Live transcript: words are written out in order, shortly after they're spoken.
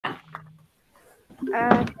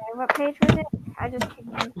Okay, what page was it? I just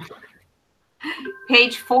came in.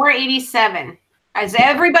 Page 487. Is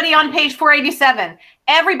everybody on page 487?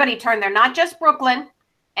 Everybody turn there, not just Brooklyn.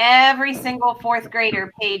 Every single fourth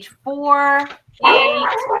grader, page 487.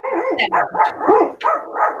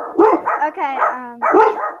 Okay,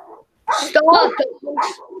 Stop.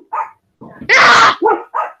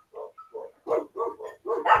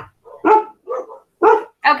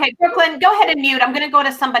 Okay, Brooklyn, go ahead and mute. I'm going to go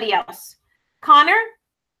to somebody else. Connor?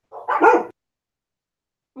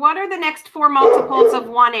 What are the next four multiples of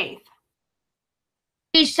 1/8?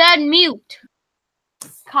 He said mute.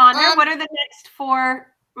 Connor, what are the next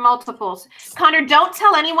four multiples? Connor, don't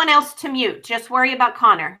tell anyone else to mute. Just worry about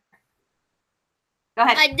Connor. Go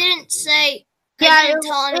ahead. I didn't say. Yeah, it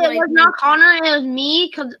was not Connor. It was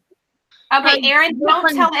me. Okay, Aaron,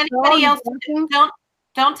 don't tell anybody else.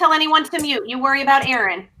 Don't tell anyone to mute. You worry about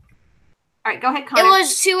Aaron. All right, go ahead, Connor. It was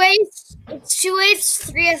 2/8. It's 2/8,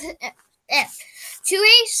 3/8,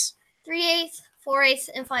 2/8, 3/8, 4/8,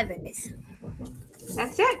 and 5/8.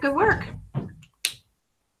 That's it. Good work.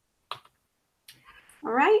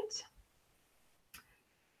 All right.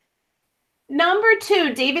 Number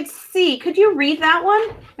 2, David C. Could you read that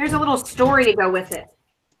one? There's a little story to go with it.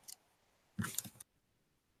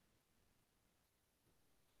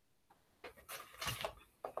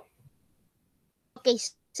 Okay,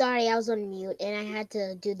 sorry, I was on mute and I had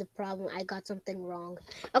to do the problem. I got something wrong.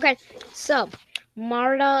 Okay, so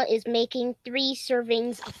Marta is making 3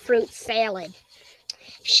 servings of fruit salad.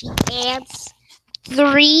 She adds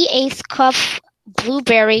 3/8 cup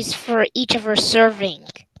blueberries for each of her serving.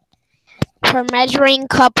 Her measuring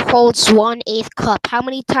cup holds 1/8 cup. How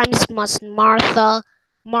many times must Marta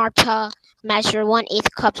measure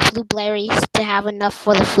 1/8 cup blueberries to have enough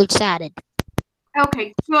for the fruit salad?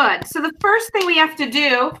 Okay, good. So the first thing we have to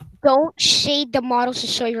do. Don't shade the models to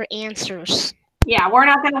show your answers. Yeah, we're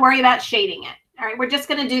not going to worry about shading it. All right, we're just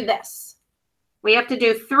going to do this. We have to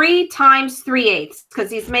do 3 times 3/8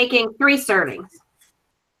 because he's making 3 servings.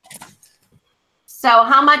 So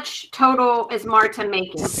how much total is Marta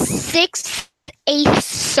making? 6/8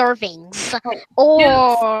 servings. Okay.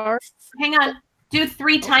 Or hang on. Do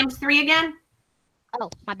 3 times 3 again. Oh,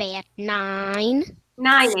 my bad. 9.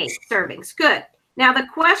 9/8 servings. Good. Now the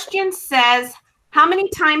question says, how many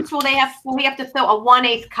times will we have to fill a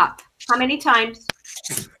 1/8 cup? How many times?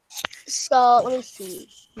 So let me see.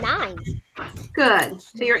 9. Good.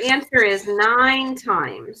 So your answer is 9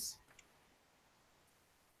 times.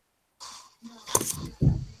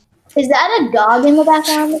 Is that a dog in the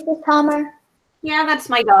background, Mrs. Palmer? Yeah, that's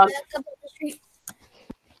my dog.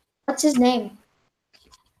 What's his name?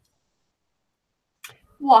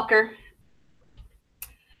 Walker.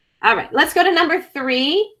 All right, let's go to number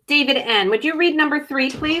 3. David N. Would you read number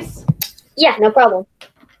 3, please? Yeah, no problem.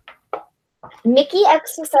 Mickey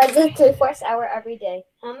exercises 3/4 hour every day.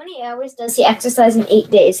 How many hours does he exercise in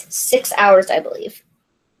 8 days? 6 hours, I believe.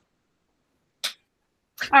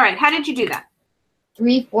 All right, how did you do that?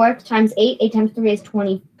 3/4 times 8. 8 times 3 is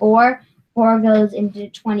 24. 4 goes into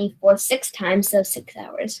 24 6 times, so 6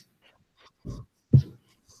 hours.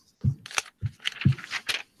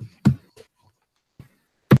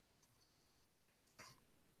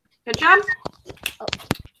 Good job.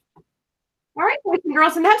 All right, boys and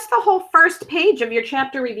girls, and that's the whole first page of your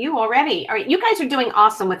chapter review already. All right, you guys are doing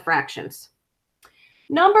awesome with fractions.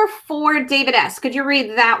 Number 4, David S. Could you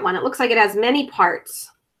read that one? It looks like it has many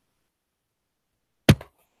parts.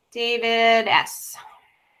 David S.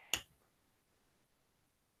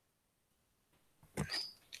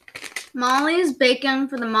 Molly is baking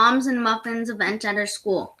for the Moms and Muffins event at her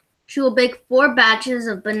school. She will bake 4 batches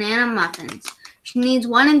of banana muffins. She needs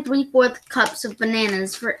 1 3/4 cups of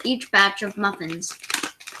bananas for each batch of muffins.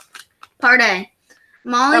 Part A.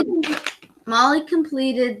 Molly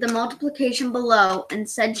completed the multiplication below and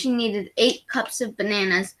said she needed 8 cups of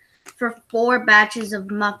bananas for 4 batches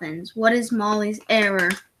of muffins. What is Molly's error?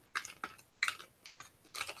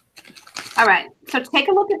 All right, so take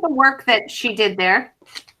a look at the work that she did there.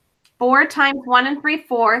 4 times 1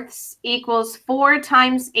 3/4 equals 4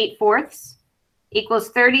 times 8/4 equals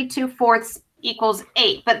 32/4 equals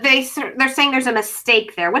 8. But they're saying there's a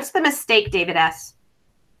mistake there. What's the mistake, David S?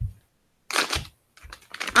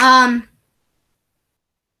 1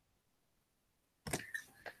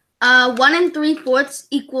 3/4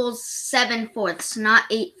 equals 7/4, not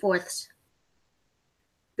 8/4.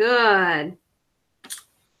 Good.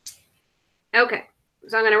 Okay,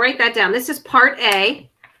 so I'm going to write that down. This is part A.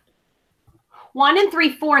 1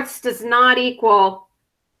 3/4 does not equal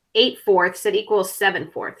 8/4. It equals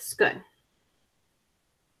 7/4. Good.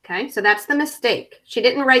 Okay, so that's the mistake. She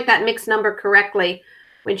didn't write that mixed number correctly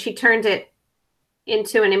when she turned it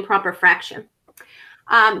into an improper fraction.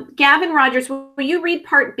 Gavin Rogers, will you read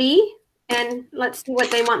part B? And let's see what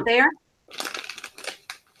they want there.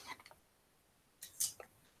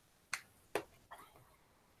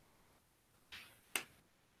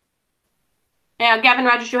 Yeah, Gavin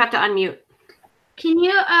Rogers, you have to unmute. Can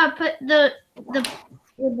you put the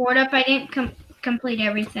board up? I didn't complete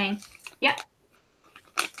everything. Yep.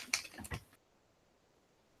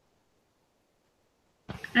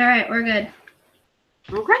 All right, we're good.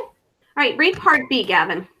 Okay. All right, read part B,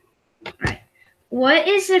 Gavin. What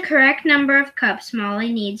is the correct number of cups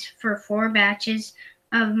Molly needs for 4 batches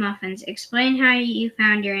of muffins? Explain how you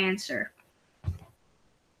found your answer.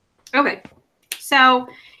 Okay. So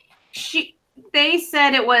they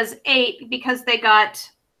said it was 8 because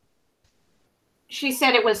she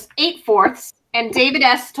said it was 8/4, and David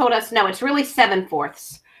S. told us, no, it's really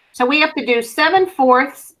 7/4. So we have to do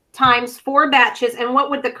 7/4 times 4 batches, and what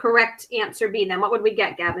would the correct answer be then? What would we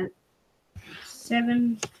get, Gavin?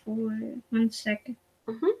 7, 4, 1 second.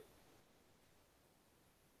 Mm-hmm.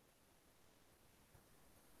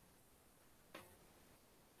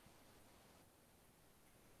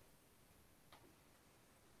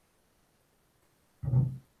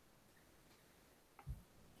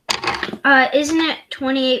 Isn't it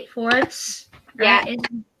 28/4? Yeah. Right?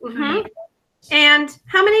 Mm-hmm. And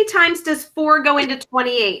how many times does 4 go into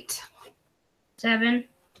 28? 7,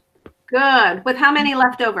 Good. With how many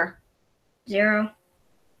left over? 0.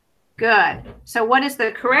 Good. So what is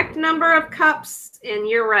the correct number of cups? And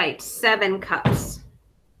you're right, 7 cups.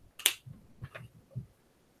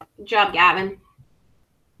 Good job, Gavin.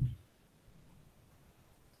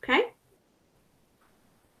 Okay.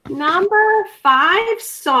 Number 5,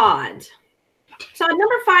 Sod. Sod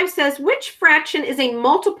number 5 says, which fraction is a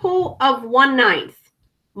multiple of 1/9?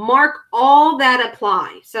 Mark all that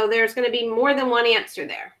apply. So there's going to be more than one answer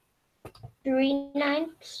there. 3/9,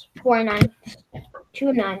 4/9,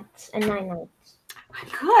 2/9, and 9/9.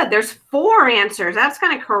 Good. There's 4 answers. That's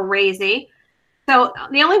kind of crazy. So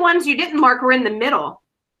the only ones you didn't mark were in the middle. All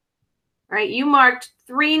right. You marked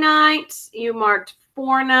 3/9. You marked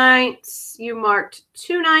 4/9. You marked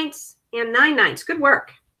 2/9 and 9/9. Good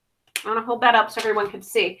work. I want to hold that up so everyone can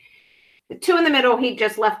see. The 2 in the middle, he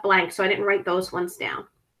just left blank, so I didn't write those ones down.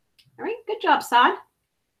 All right. Good job, Sod.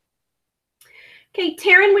 Okay,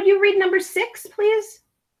 Taryn, would you read number 6, please?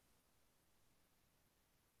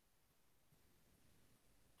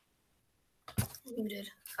 Muted.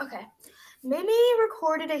 Okay. Mimi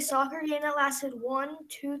recorded a soccer game that lasted 1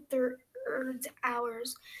 2/3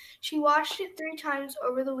 hours. She watched it 3 times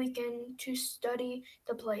over the weekend to study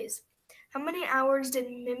the plays. How many hours did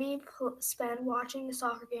Mimi spend watching the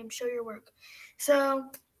soccer game? Show your work. So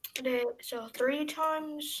 3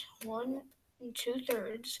 times 1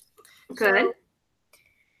 2/3. Good.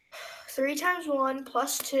 So 3 times 1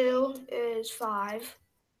 plus 2 is 5.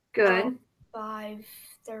 Good.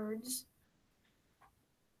 5/3.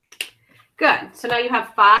 Good. So now you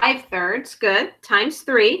have 5/3. Good. Times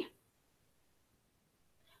 3.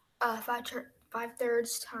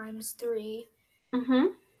 5/3 times 3 Mm-hmm.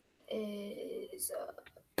 is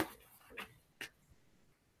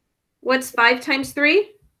What's 5 times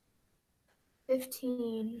 3?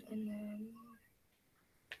 15, and then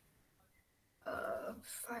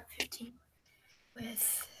 15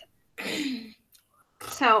 with.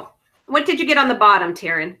 So what did you get on the bottom,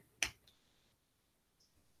 Taryn?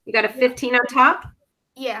 You got a 15 on top?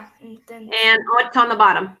 Yeah, and then And what's on the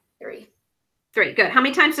bottom? 3, 3. Good. How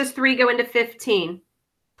many times does 3 go into 15?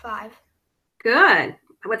 5, Good.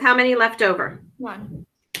 With how many left over? 1.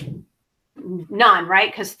 None, right?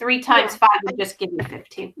 Because 3 times 5 would just give you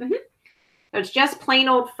 15. Mm-hmm. So it's just plain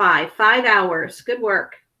old 5. 5 hours. Good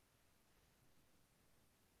work.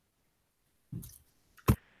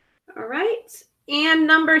 All right. And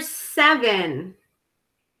number 7.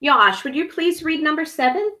 Yosh, would you please read number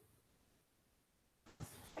 7?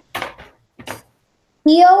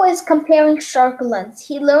 Theo is comparing shark lengths.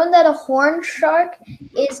 He learned that a horned shark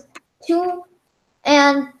is 2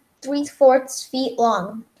 3/4 feet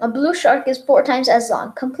long. A blue shark is 4 times as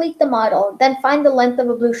long. Complete the model, then find the length of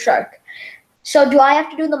a blue shark. So do I have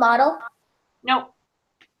to do the model? No.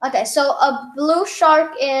 Okay, so a blue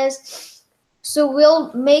shark is, so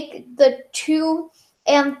we'll make the 2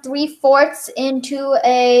 3/4 into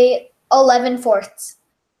a 11/4.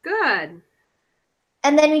 Good.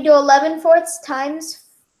 And then we do 11/4 times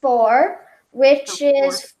 4, which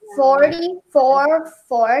is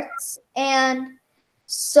 44/4. And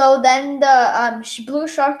so then the blue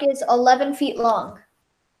shark is 11 feet long.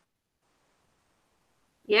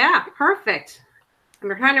 Yeah, perfect. I'm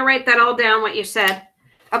trying to write that all down, what you said.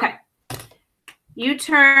 Okay. You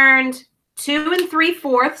turned 2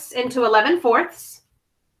 3/4 into 11/4.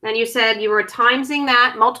 Then you said you were timesing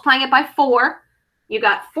that, multiplying it by 4. You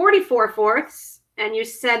got 44/4, and you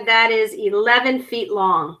said that is 11 feet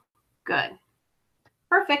long. Good.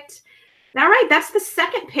 Perfect. All right, that's the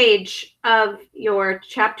second page of your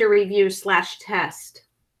chapter review / test.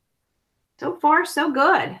 So far, so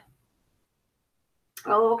good.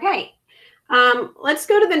 Okay. Let's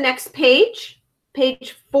go to the next page,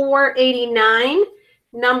 page 489,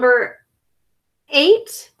 number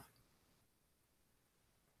 8.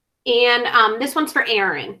 And this one's for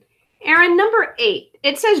Aaron. Aaron, number 8.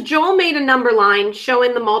 It says Joel made a number line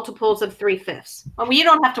showing the multiples of 3/5. Well, you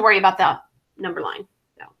don't have to worry about the number line.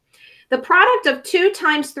 No. The product of 2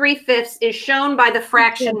 times 3/5 is shown by the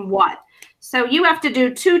fraction what? So you have to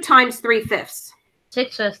do 2 times 3/5.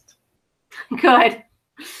 6/5. Good.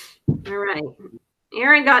 All right.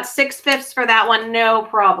 Aaron got 6/5 for that one. No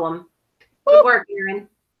problem. Good work, Aaron.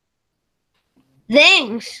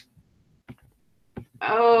 Thanks.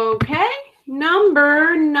 Okay.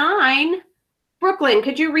 Number 9. Brooklyn,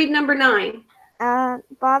 could you read number 9?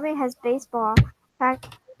 Bobby has baseball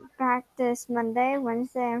practice Monday,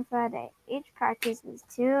 Wednesday, and Friday. Each practice is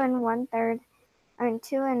 2 1/2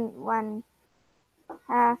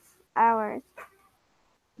 hours.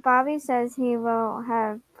 Bobby says he will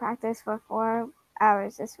have practice for 4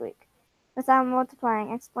 hours this week. Without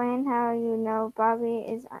multiplying, explain how you know Bobby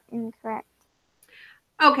is incorrect.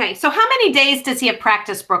 Okay, so how many days does he have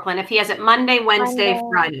practice, Brooklyn, if he has it Monday, Wednesday, Monday.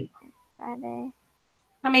 Friday? Friday.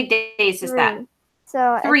 How many days is 3. that?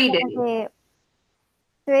 So 3 it's days. gonna be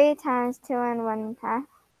 3 times 2 1/2.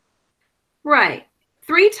 Right.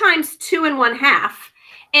 3 times 2 1/2.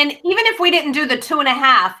 And even if we didn't do the 2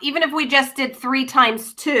 1/2, even if we just did 3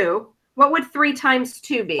 times 2, what would 3 times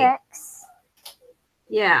 2 be? 6.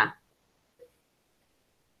 Yeah.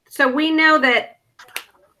 So we know that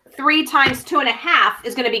 3 times 2 1/2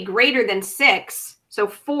 is going to be greater than 6. So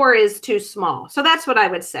 4 is too small. So that's what I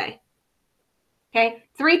would say. Okay.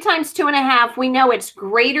 3 times 2 1/2, we know it's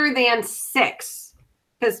greater than 6.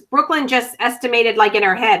 Because Brooklyn just estimated like in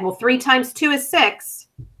her head, well, 3 times 2 is 6.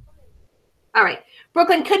 All right.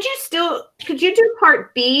 Brooklyn, could you do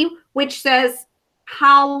part B, which says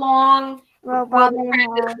how long Well, will Bobby the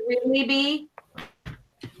practice has really be?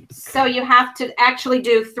 So you have to actually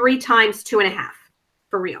do 3 times 2 1/2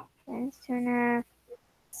 for real. 2 1/2.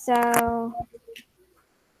 So,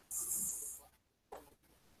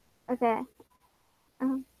 okay.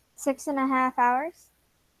 6 1/2 hours.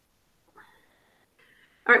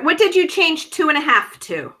 All right. What did you change 2 1/2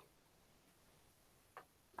 to?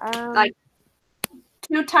 Like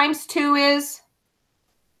 2 times 2 is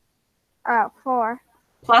 4,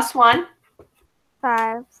 plus 1.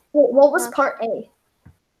 5. Wait, what was part A?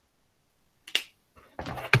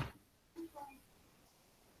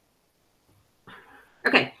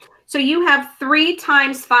 Okay. So you have 3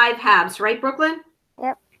 times 5 halves, right, Brooklyn?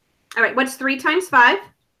 Yep. All right. What's 3 times 5?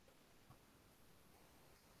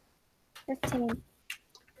 15.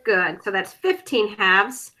 Good. So that's 15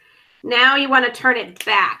 halves. Now you want to turn it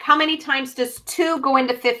back. How many times does 2 go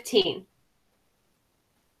into 15?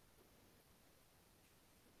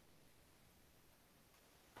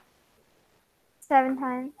 7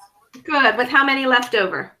 times. Good. With how many left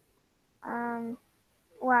over?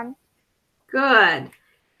 1. Good.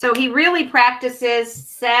 So he really practices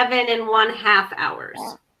 7 1/2 hours.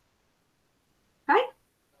 Yeah. Okay.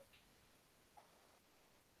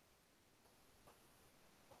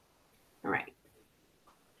 All right.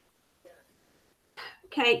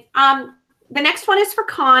 Okay. The next one is for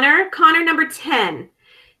Connor. Connor, number 10.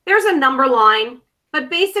 There's a number line, but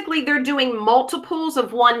basically they're doing multiples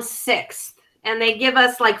of 1/6, and they give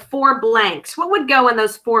us like 4 blanks. What would go in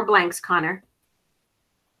those 4 blanks, Connor?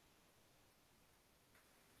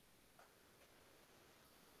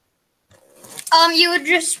 You would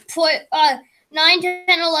just put 9,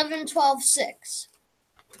 10, 11, 12, 6.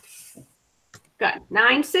 Good.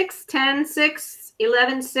 9, 6, 10, 6,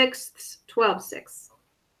 11, 6, 12, 6.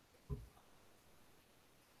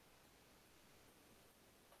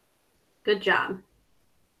 Good job.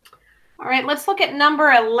 All right, let's look at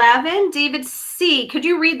number 11. David C. Could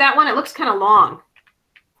you read that one? It looks kind of long.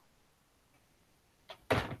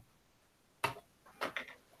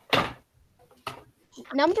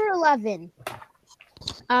 Number 11.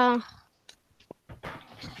 By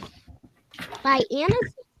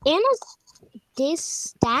Anna's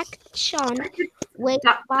distinction with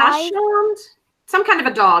 5. Some kind of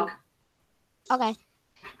a dog. Okay.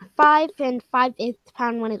 5 5/8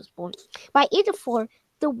 pound when it was born. By age of 4,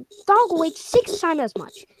 the dog weighed 6 times as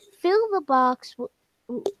much. Fill the box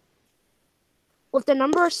with the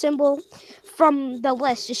number or symbol from the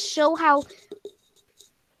list. Just show how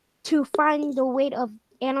to find the weight of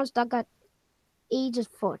animals that got ages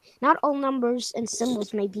 4. Not all numbers and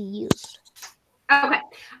symbols may be used. Okay,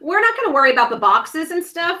 we're not going to worry about the boxes and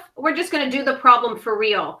stuff. We're just going to do the problem for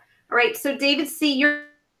real. All right, so David C., you're...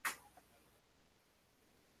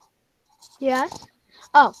 Yes.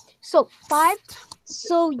 Oh, so 5.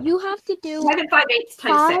 So you have to do 5 and 5 eighths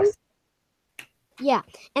times 6. Yeah,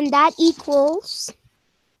 and that equals...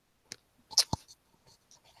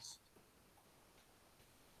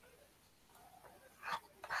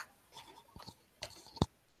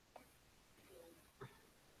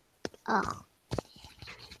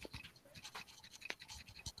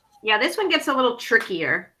 Yeah, this one gets a little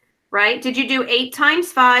trickier, right? Did you do 8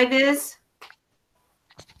 times 5 is?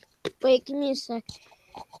 Wait, give me a sec.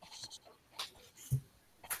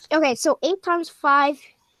 Okay, so 8 times 5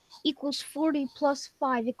 equals 40 plus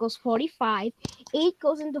 5 equals 45. 8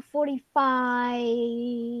 goes into 45.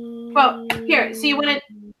 Well, here, so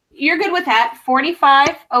you're good with that.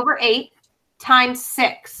 45 over 8 times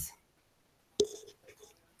 6.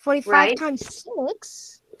 45 right? times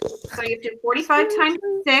 6. So you do 45 times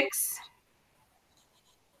 6.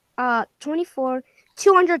 24.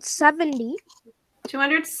 270.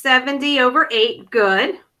 270 over 8.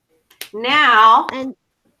 Good. Now. And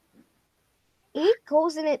 8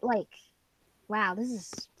 goes in it like, wow, this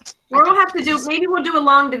is. We'll have to do, maybe we'll do a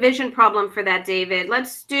long division problem for that, David.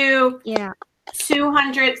 Let's do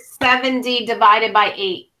 270 divided by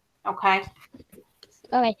 8. Okay.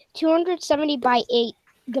 Okay. 270 by 8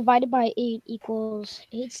 divided by 8 equals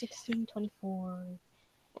 8, 16, 24.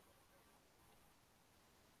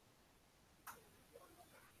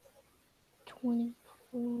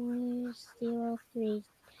 24, 0, 3,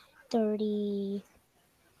 30.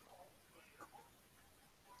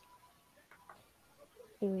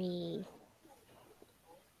 3.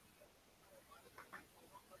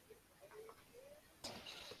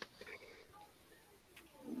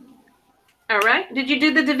 All right. Did you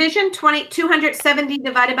do the division? 270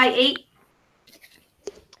 divided by 8?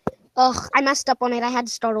 Ugh, I messed up on it. I had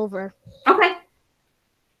to start over. Okay.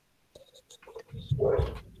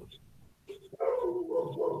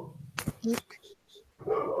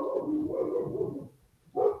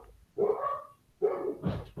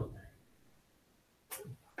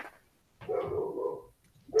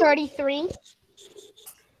 $33.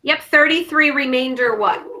 Yep, 33 remainder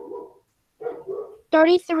what?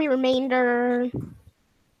 33 remainder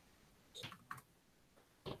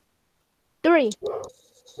 3.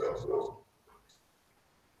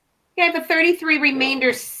 Okay, but 33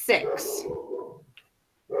 remainder 6.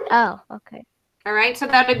 Oh, okay. All right, so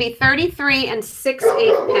that would be 33 and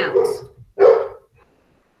 6/8 pounds.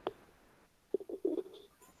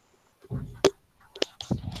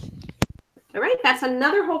 All right, that's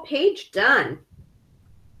another whole page done.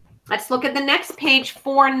 Let's look at the next page,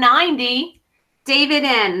 490. David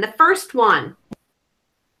N., the first one.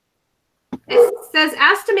 It says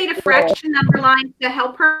estimate a fraction number line to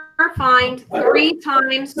help her find 3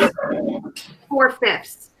 times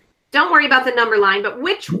 4/5. Don't worry about the number line, but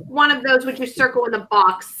which one of those would you circle in the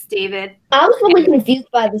box, David? I was really confused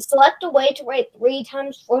by this. Select a way to write 3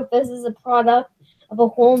 times 4/5 as a product of a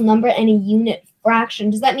whole number and a unit fraction.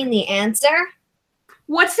 Does that mean the answer?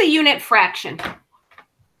 What's a unit fraction?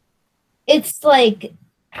 It's like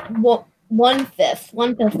 1/5.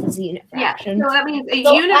 1/5 is a unit fraction. Yeah, so that means a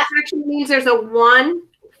unit fraction means there's a 1/5.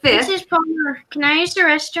 Mrs. Palmer, can I use the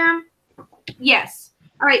restroom? Yes.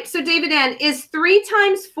 All right, so David N., is 3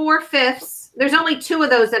 times 4/5? There's only 2 of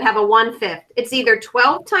those that have a 1/5. It's either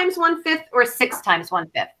 12 times 1/5 or 6 times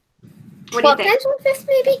 1/5. What do you think? 12 times 1/5,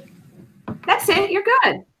 maybe? That's it. You're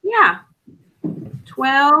good. Yeah.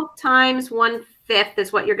 12 times 1/5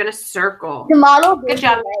 is what you're going to circle. The model. Good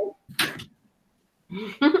job.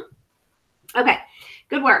 Okay.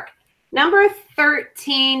 Good work. Number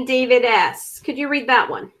 13, David S. Could you read that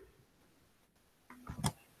one?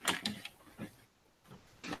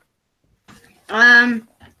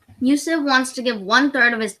 Yusuf wants to give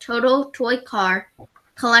 1/3 of his total toy car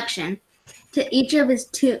collection to each of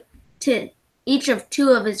two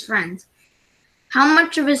of his friends. How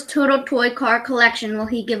much of his total toy car collection will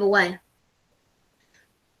he give away?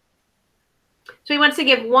 So he wants to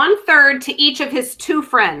give 1/3 to each of his 2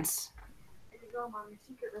 friends.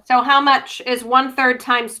 So how much is 1/3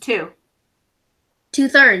 times 2?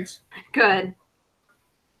 2/3. Good.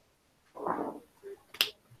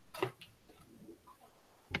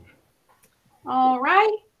 All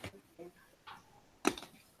right.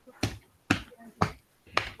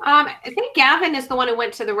 I think Gavin is the one who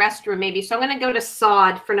went to the restroom maybe. So I'm going to go to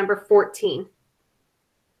Sod for number 14.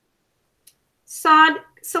 Saad,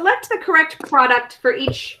 select the correct product for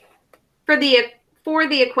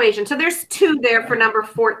the equation. So there's 2 there for number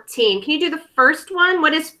 14. Can you do the first one?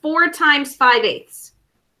 What is 4 times 5/8?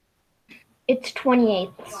 It's 28.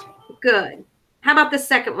 Good. How about the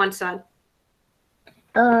second one, Saad?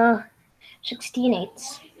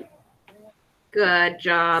 16/8. Good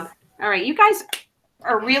job. All right, you guys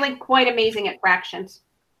are really quite amazing at fractions.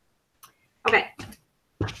 Okay.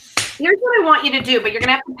 Here's what I want you to do, but you're going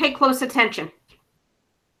to have to pay close attention.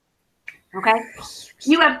 Okay?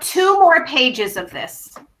 You have 2 more pages of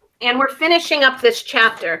this, and we're finishing up this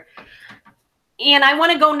chapter. And I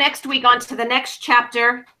want to go next week on to the next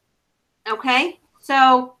chapter. Okay?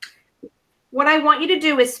 So what I want you to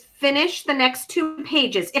do is finish the next 2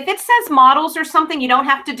 pages. If it says models or something, you don't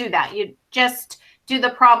have to do that. You just do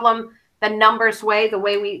the problem the numbers way, the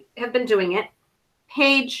way we have been doing it.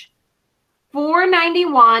 Page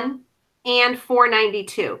 491 and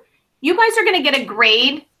 492. You guys are going to get a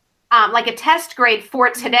grade, like a test grade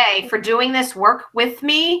for today for doing this work with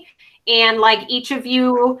me. And like each of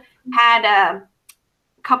you had a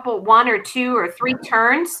couple, 1 or 2 or 3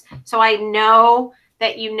 turns. So I know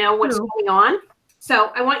that you know what's going on.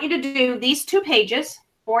 So I want you to do these 2 pages,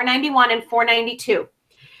 491 and 492.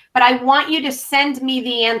 But I want you to send me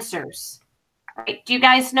the answers. Right? Do you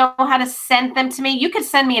guys know how to send them to me? You could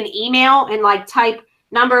send me an email and like type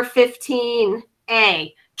number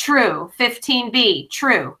 15A, true, 15B,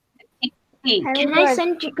 true. Can I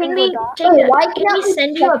send you? Can we? Wait, why can't we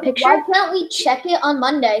send you a picture? Why can't we check it on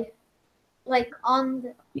Monday? Like on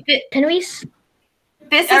the... Can we?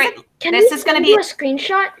 This is going to be a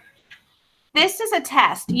screenshot. This is a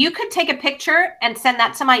test. You could take a picture and send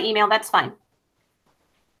that to my email. That's fine.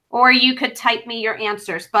 Or you could type me your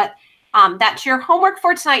answers. But that's your homework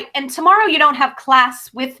for tonight. And tomorrow you don't have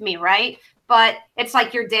class with me, right? But it's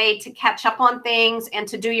like your day to catch up on things and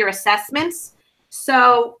to do your assessments.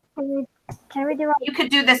 So Can we do it? you could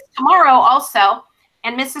do this tomorrow also.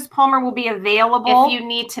 And Mrs. Palmer will be available. If you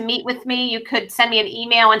need to meet with me, you could send me an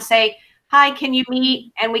email and say, hi, can you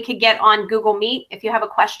meet? And we could get on Google Meet if you have a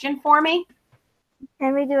question for me.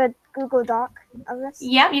 Can we do a Google Doc of this?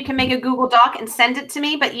 Yeah, you can make a Google Doc and send it to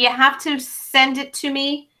me, but you have to send it to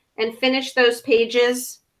me and finish those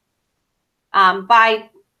pages by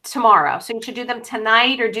tomorrow. So you should do them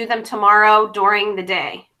tonight or do them tomorrow during the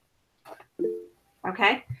day.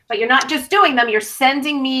 Okay? But you're not just doing them, you're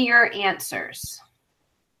sending me your answers.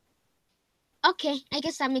 Okay, I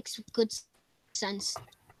guess that makes good sense.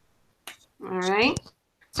 All right.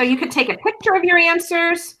 So you could take a picture of your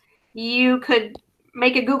answers. You could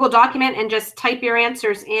make a Google document and just type your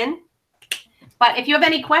answers in. But if you have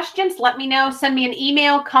any questions, let me know. Send me an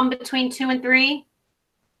email. Come between 2 and 3.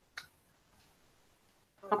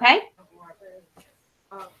 Okay?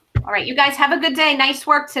 All right. You guys have a good day. Nice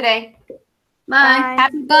work today. Bye.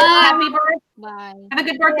 Happy birthday. Bye. Have a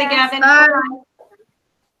good birthday, Yes. Gavin. Bye.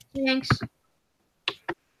 Thanks.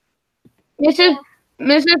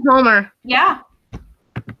 Mrs. Homer. Yeah.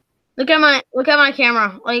 Look at my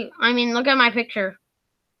camera. Look at my picture.